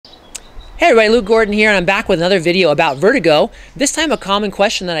Hey everybody, Luke Gordon here, and I'm back with another video about vertigo. This time a common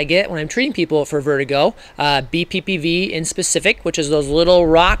question that I get when I'm treating people for vertigo, BPPV in specific, which is those little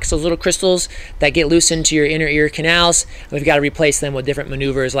rocks, those little crystals that get loose into your inner ear canals. We've got to replace them with different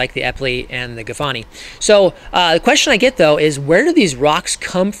maneuvers like the Epley and the Gaffani. So the question I get though is, where do these rocks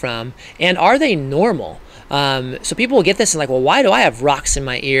come from, and are they normal? So people will get this and like, well, why do I have rocks in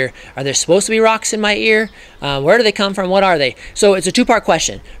my ear? Are there supposed to be rocks in my ear? Where do they come from? What are they? So it's a two-part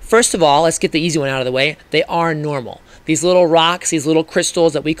question. First of all, let's get the easy one out of the way. They are normal. These little rocks, these little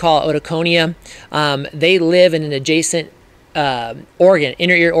crystals that we call otoconia, they live in an adjacent organ,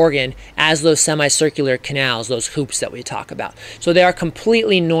 inner ear organ, as those semicircular canals, those hoops that we talk about. So they are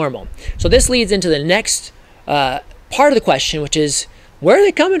completely normal. So this leads into the next part of the question, which is, where are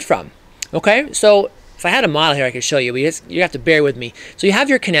they coming from? Okay, so if I had a model here, I could show you, but you have to bear with me. So you have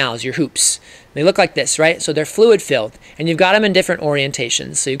your canals, your hoops. They look like this, right? So they're fluid filled, and you've got them in different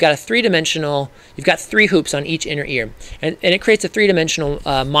orientations. So you've got a three-dimensional, you've got three hoops on each inner ear, and it creates a three-dimensional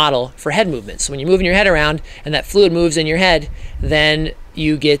model for head movement. So when you're moving your head around and that fluid moves in your head, then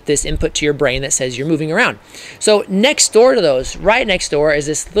you get this input to your brain that says you're moving around. So next door to those, right next door, is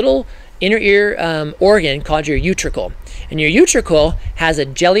this little inner ear organ called your utricle. And your utricle has a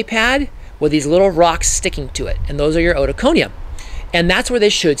jelly pad with these little rocks sticking to it, and those are your otoconia. And that's where they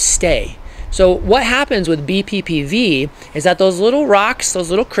should stay. So what happens with BPPV is that those little rocks, those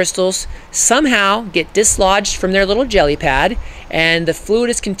little crystals, somehow get dislodged from their little jelly pad, and the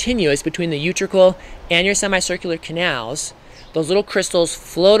fluid is continuous between the utricle and your semicircular canals. Those little crystals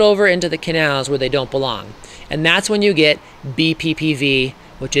float over into the canals where they don't belong. And that's when you get BPPV,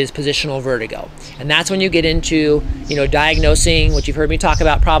 which is positional vertigo. And that's when you get into, diagnosing, what you've heard me talk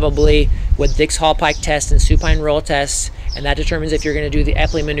about probably with Dix-Halpike tests and supine roll tests, and that determines if you're gonna do the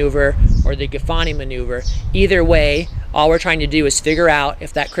Epley maneuver or the Gaffani maneuver. Either way, all we're trying to do is figure out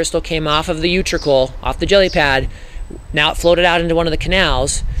if that crystal came off of the utricle, off the jelly pad, now it floated out into one of the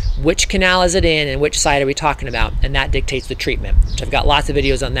canals, which canal is it in and which side are we talking about? And that dictates the treatment, which I've got lots of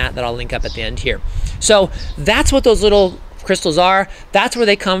videos on that I'll link up at the end here. So that's what those little crystals are. That's where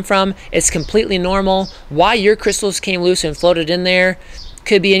they come from. It's completely normal. Why your crystals came loose and floated in there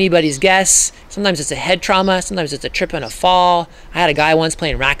could be anybody's guess. Sometimes it's a head trauma. Sometimes it's a trip and a fall. I had a guy once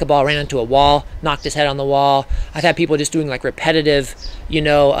playing racquetball, ran into a wall, knocked his head on the wall. I've had people just doing like repetitive,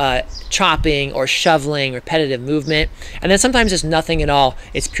 chopping or shoveling, repetitive movement. And then sometimes it's nothing at all.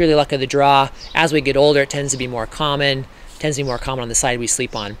 It's purely luck of the draw. As we get older, it tends to be more common. It tends to be more common on the side we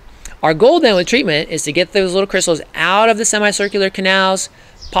sleep on. Our goal then with treatment is to get those little crystals out of the semicircular canals,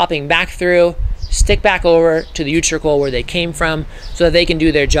 popping back through, stick back over to the utricle where they came from so that they can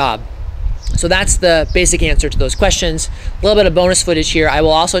do their job. So that's the basic answer to those questions. A little bit of bonus footage here. I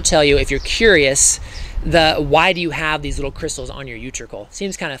will also tell you, if you're curious, why do you have these little crystals on your utricle?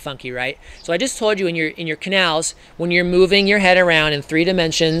 Seems kind of funky, right? So I just told you in your canals, when you're moving your head around in 3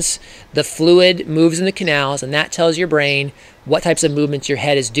 dimensions, the fluid moves in the canals, and that tells your brain what types of movements your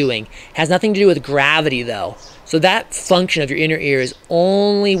head is doing. It has nothing to do with gravity though. So that function of your inner ear is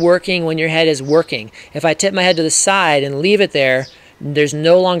only working when your head is working. If I tip my head to the side and leave it there, there's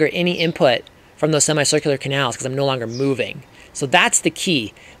no longer any input from those semicircular canals because I'm no longer moving. So that's the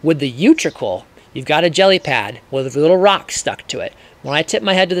key. With the utricle, you've got a jelly pad with a little rock stuck to it. When I tip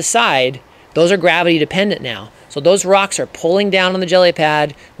my head to the side, those are gravity dependent now. So those rocks are pulling down on the jelly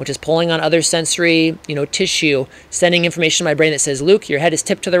pad, which is pulling on other sensory, tissue, sending information to my brain that says, Luke, your head is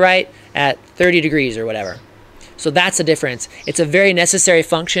tipped to the right at 30 degrees or whatever. So that's the difference. It's a very necessary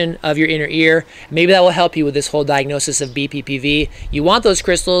function of your inner ear. Maybe that will help you with this whole diagnosis of BPPV. You want those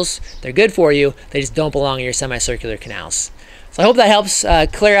crystals. They're good for you. They just don't belong in your semicircular canals. So I hope that helps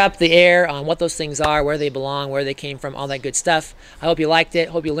clear up the air on what those things are, where they belong, where they came from, all that good stuff. I hope you liked it.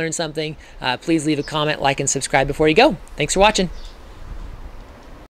 Hope you learned something. Please leave a comment, like, and subscribe before you go. Thanks for watching.